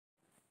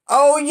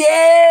Oh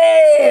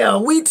yeah,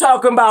 we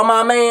talking about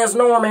my man's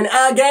Norman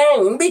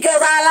again because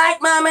I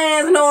like my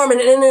man's Norman.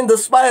 And in the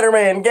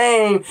Spider-Man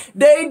game,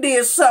 they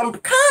did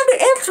something kind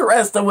of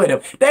interesting with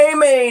him. They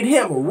made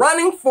him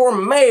running for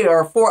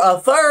mayor for a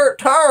third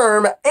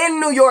term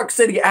in New York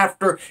City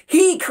after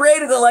he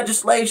created the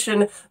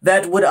legislation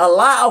that would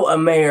allow a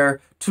mayor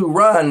to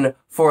run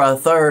for a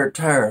third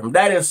term.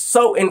 That is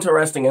so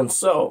interesting and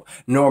so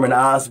Norman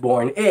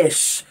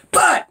Osborn-ish.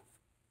 But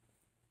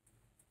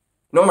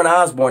Norman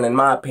Osborn, in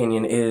my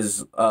opinion,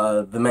 is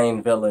the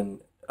main villain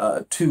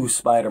to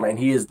Spider-Man.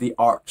 He is the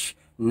arch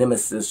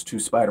nemesis to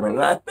Spider-Man,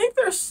 and I think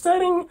they're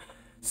setting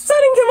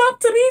him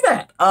up to be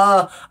that.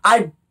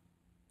 I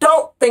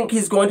don't think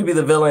he's going to be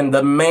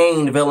the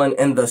main villain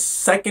in the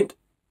second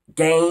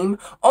game,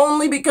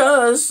 only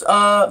because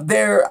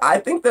I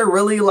think they're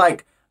really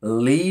like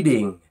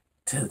leading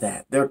to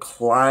that. They're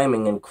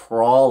climbing and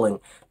crawling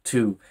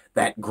to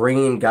that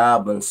Green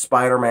Goblin,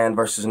 Spider-Man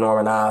versus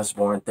Norman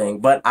Osborn thing.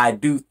 But I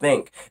do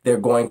think they're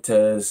going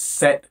to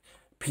set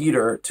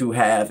Peter to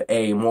have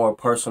a more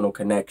personal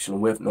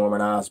connection with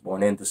Norman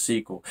Osborn in the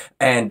sequel.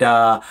 And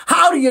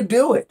how do you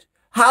do it?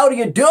 How do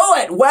you do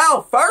it?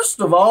 Well, first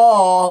of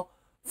all,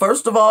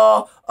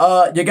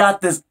 you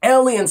got this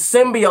alien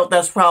symbiote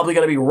that's probably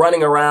going to be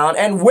running around.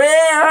 And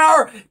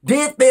where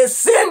did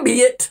this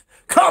symbiote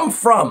come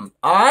from?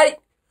 All right?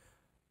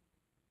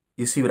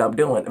 You see what I'm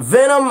doing.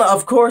 Venom,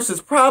 of course,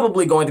 is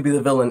probably going to be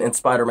the villain in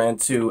Spider-Man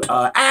 2,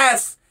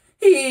 as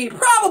he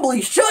probably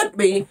should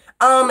be.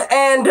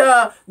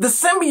 The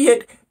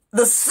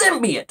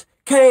symbiote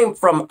came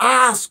from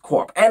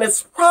Oscorp, and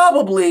it's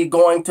probably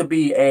going to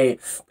be a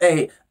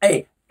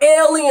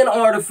alien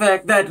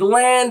artifact that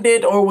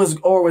landed or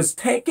was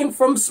taken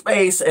from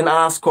space, and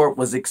Oscorp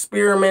was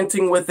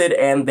experimenting with it,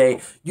 and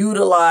they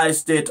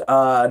utilized it.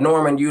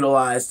 Norman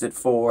utilized it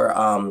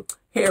for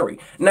Harry.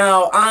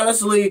 Now,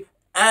 honestly,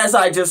 as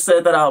I just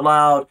said that out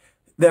loud,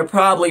 they're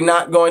probably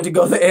not going to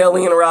go the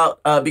alien route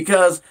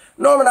because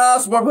Norman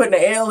Osborn putting an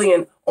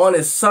alien on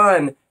his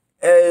son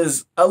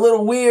is a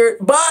little weird,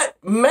 but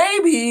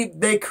maybe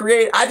they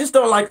I just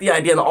don't like the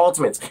idea in the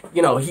Ultimates.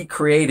 You know, he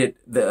created,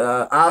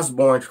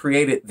 Osborn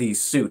created the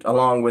suit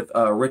along with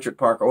Richard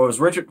Parker, or it was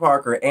Richard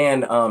Parker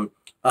and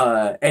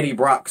Eddie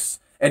Brock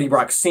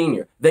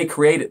Sr. They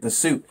created the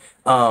suit,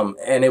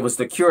 and it was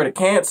the cure to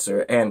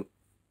cancer, and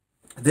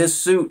this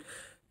suit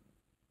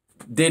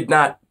did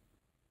not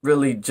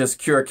really just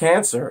cure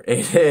cancer.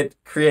 It had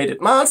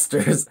created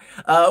monsters,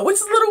 which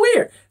is a little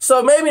weird.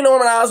 So maybe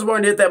Norman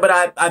Osborn did that, but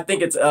I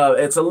think it's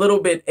a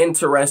little bit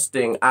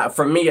interesting.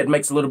 For me, it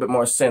makes a little bit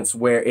more sense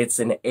where it's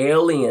an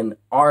alien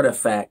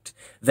artifact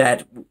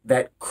that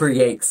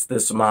creates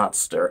this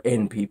monster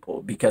in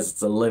people because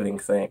it's a living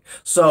thing.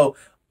 So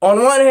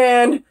on one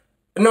hand,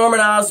 Norman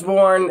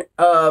Osborn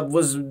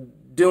was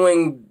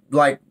doing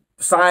like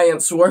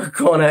science work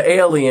on an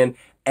alien,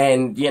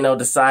 and, you know,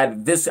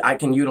 decided I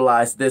can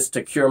utilize this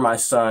to cure my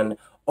son.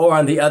 Or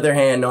on the other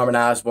hand, Norman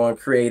Osborn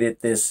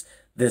created this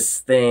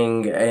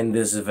thing and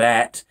this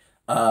vat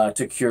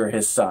to cure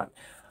his son.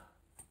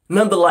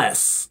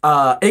 Nonetheless,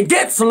 it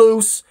gets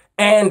loose,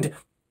 and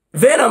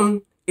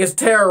Venom is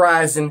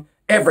terrorizing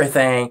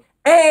everything.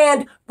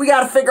 And we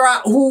got to figure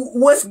out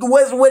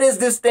what is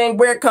this thing,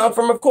 where it come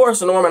from. Of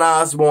course, Norman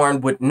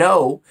Osborn would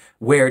know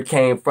where it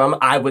came from.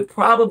 I would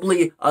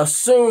probably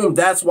assume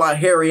that's why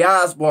Harry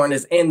Osborn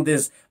is in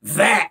this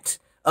vat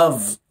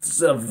of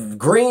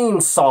green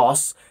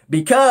sauce,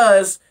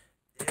 because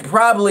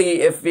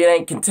probably if it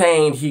ain't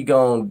contained, he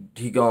gon'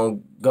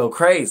 go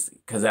crazy,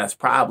 because that's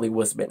probably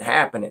what's been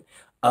happening.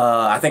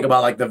 I think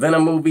about like the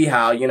Venom movie,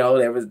 how, you know,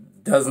 there was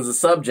dozens of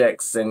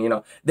subjects, and, you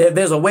know,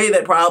 there's a way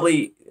that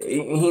probably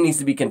he needs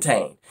to be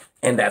contained,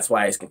 and that's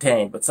why he's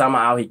contained. But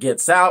somehow he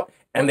gets out,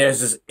 and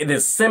there's this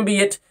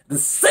symbiote, the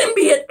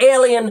symbiote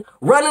alien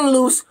running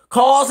loose,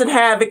 causing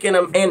havoc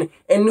in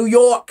New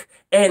York,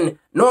 and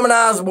Norman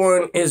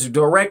Osborn is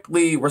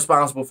directly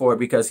responsible for it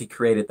because he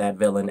created that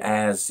villain.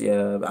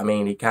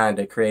 He kind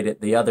of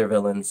created the other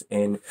villains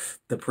in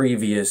the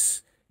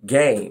previous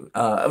game.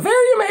 A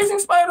very amazing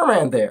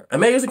Spider-Man there.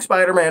 Amazing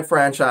Spider-Man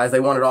franchise. They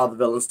wanted all the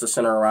villains to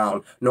center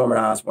around Norman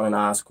Osborn and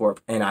Oscorp,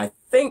 and I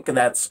think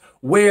that's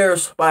where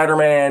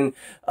Spider-Man,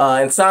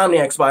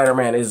 Insomniac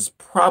Spider-Man is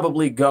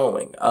probably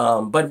going.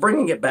 But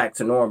bringing it back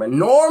to Norman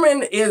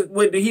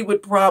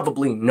would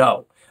probably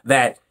know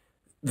that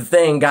the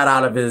thing got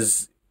out of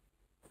his,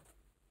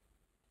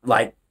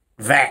 like,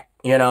 vat,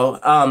 you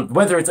know?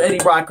 Whether it's Eddie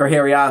Brock or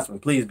Harry Osborn,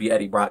 please be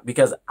Eddie Brock,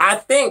 because I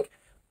think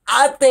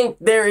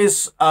there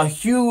is a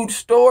huge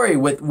story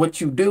with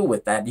what you do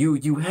with that.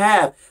 You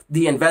have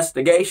the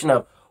investigation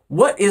of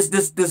what is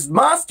this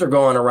monster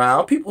going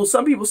around.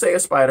 Some people say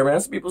it's Spider-Man,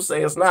 some people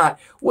say it's not.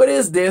 What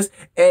is this?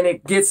 And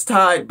it gets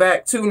tied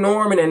back to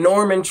Norman, and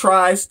Norman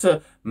tries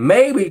to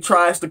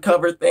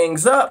cover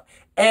things up,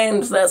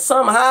 and that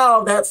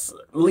somehow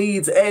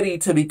leads Eddie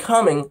to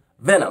becoming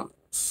Venom.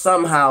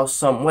 Somehow,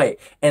 some way.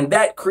 And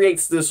that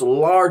creates this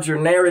larger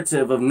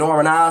narrative of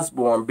Norman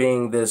Osborn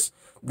being this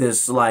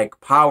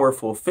like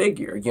powerful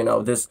figure, you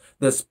know, this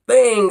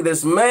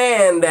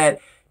man that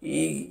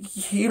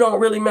you don't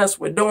really mess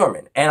with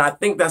Norman. And I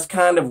think that's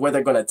kind of where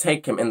they're going to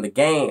take him in the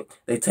game.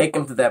 They take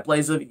him to that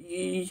place of,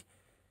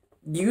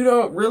 you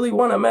don't really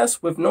want to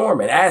mess with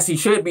Norman, as he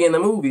should be in the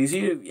movies.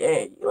 You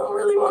don't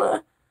really want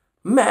to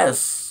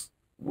mess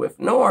with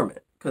Norman,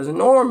 because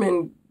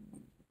Norman,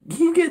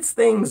 he gets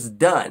things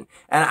done.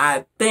 And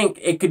I think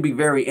it could be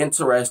very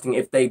interesting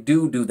if they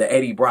do the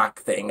Eddie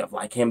Brock thing of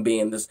like him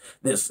being this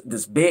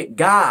big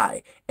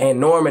guy and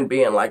Norman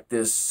being like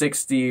this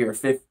 60 or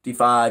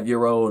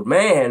 55-year-old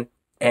man,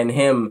 and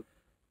him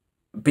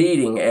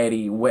beating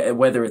Eddie,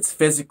 whether it's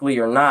physically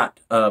or not,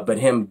 but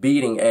him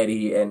beating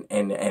Eddie and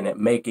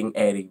making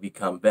Eddie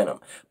become Venom.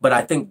 But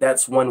I think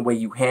that's one way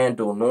you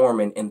handle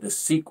Norman in the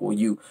sequel.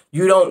 You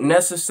don't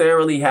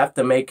necessarily have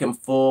to make him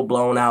full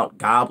blown out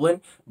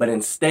goblin, but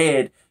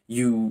instead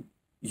you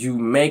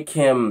make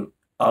him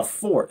a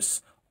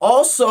force.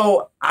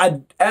 Also,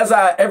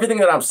 everything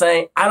that I'm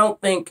saying, I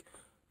don't think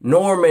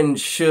Norman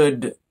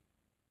should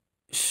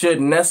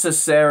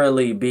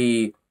necessarily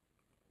be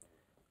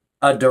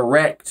a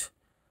direct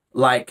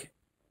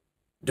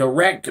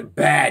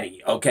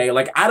baddie, okay?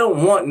 Like, I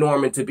don't want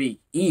Norman to be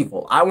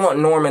evil. I want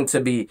Norman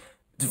for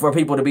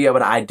people to be able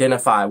to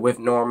identify with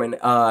Norman,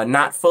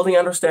 not fully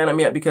understand him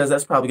yet, because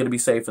that's probably going to be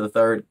saved for the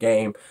third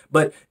game,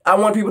 but I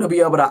want people to be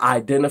able to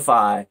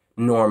identify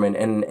Norman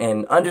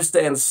and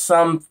understand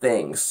some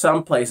things,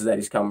 some places that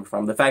he's coming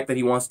from. The fact that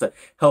he wants to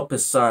help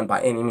his son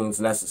by any means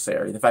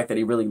necessary. The fact that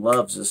he really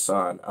loves his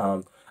son.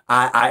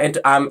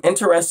 I'm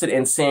interested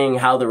in seeing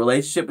how the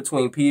relationship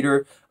between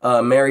Peter,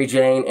 Mary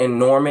Jane, and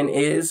Norman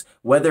is,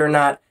 whether or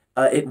not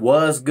it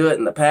was good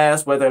in the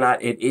past, whether or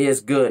not it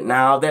is good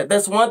now.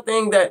 That's one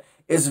thing that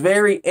is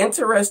very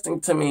interesting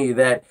to me,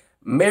 that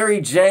Mary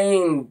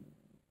Jane,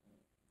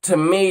 to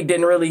me,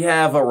 didn't really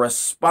have a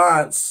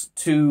response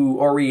to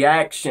or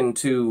reaction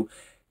to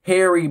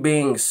Harry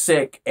being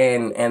sick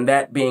and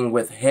that being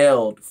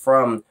withheld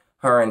from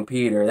her and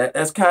Peter.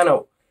 That's kind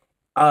of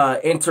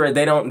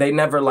they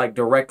never like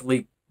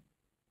directly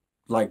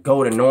like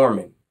go to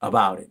Norman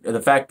about it. The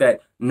fact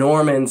that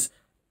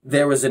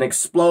there was an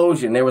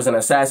explosion, there was an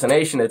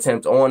assassination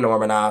attempt on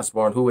Norman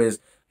Osborn, who is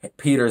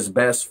Peter's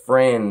best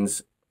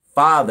friend's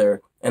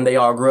father, and they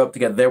all grew up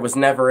together. There was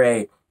never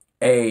a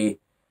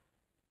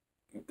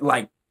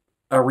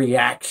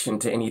reaction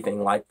to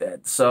anything like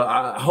that. So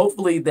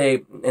hopefully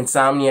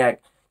Insomniac,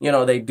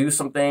 they do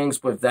some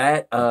things with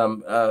that,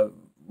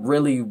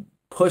 really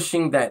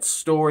pushing that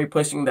story,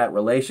 pushing that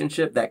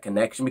relationship, that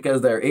connection,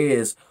 because there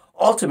is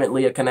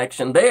ultimately a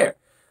connection there.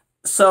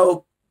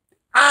 So,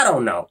 I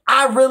don't know.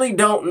 I really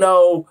don't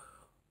know,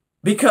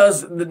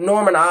 because the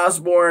Norman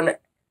Osborn,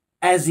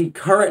 as he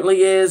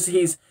currently is,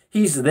 he's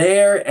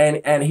there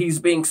and he's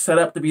being set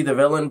up to be the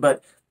villain,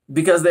 but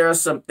because there are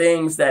some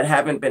things that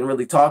haven't been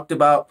really talked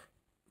about,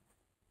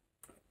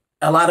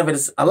 a lot of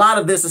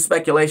this is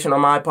speculation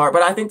on my part,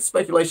 but I think the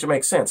speculation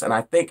makes sense, and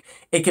I think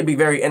it could be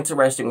very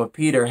interesting with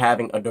Peter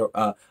having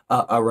a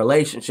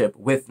relationship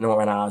with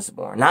Norman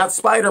Osborn. Not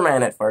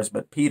Spider-Man at first,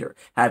 but Peter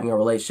having a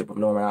relationship with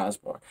Norman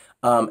Osborn,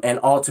 and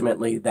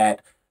ultimately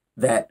that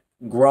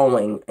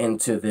growing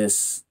into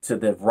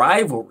the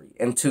rivalry,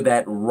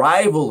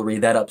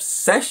 that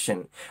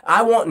obsession.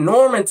 I want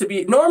Norman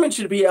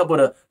should be able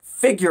to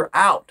figure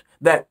out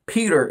that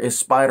Peter is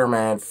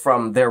Spider-Man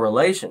from their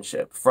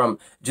relationship, from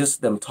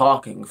just them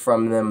talking,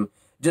 from them,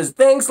 just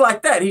things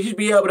like that. He should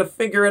be able to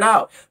figure it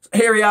out.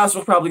 Harry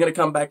Osborn's probably going to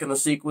come back in the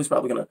sequel. He's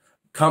probably going to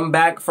come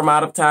back from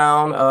out of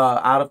town,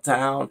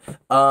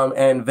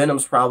 and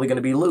Venom's probably going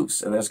to be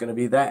loose, and there's going to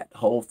be that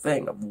whole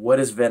thing of what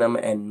is Venom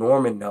and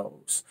Norman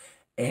knows.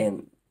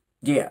 And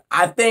yeah,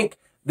 I think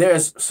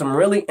there's some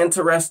really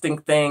interesting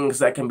things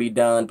that can be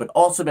done, but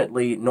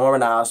ultimately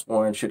Norman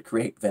Osborn should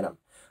create Venom,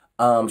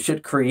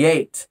 should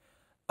create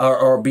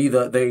or be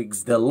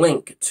the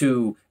link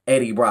to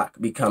Eddie Brock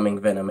becoming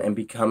Venom and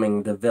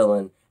becoming the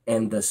villain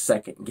in the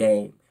second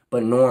game.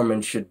 But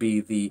Norman should be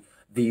the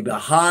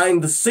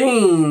behind the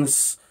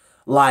scenes,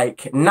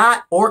 like,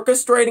 not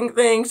orchestrating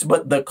things,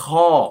 but the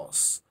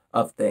cause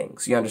of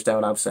things. You understand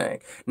what I'm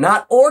saying?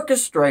 Not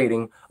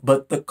orchestrating,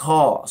 but the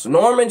cause.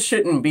 Norman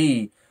shouldn't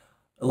be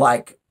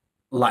like,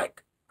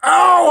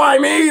 oh,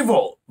 I'm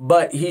evil.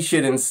 But he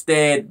should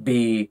instead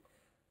be,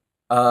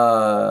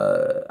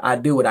 I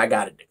do what I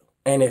gotta do.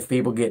 And if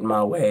people get in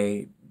my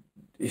way,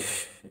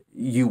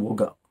 you will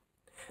go.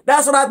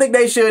 That's what I think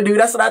they should do.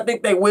 That's what I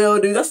think they will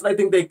do. That's what I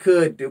think they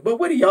could do. But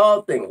what do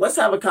y'all think? Let's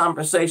have a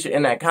conversation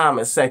in that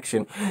comment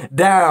section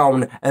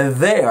down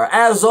there.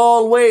 As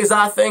always,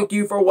 I thank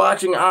you for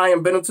watching. I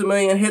am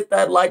Venom2Million. Hit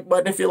that like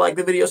button if you like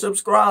the video.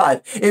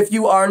 Subscribe. If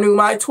you are new,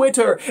 my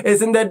Twitter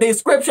is in the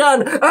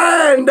description.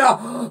 And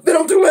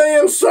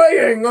Venom2Million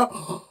saying,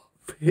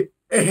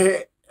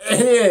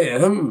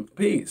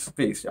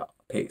 peace, y'all.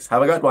 Peace.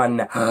 Have a good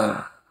one.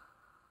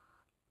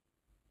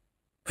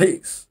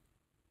 Peace.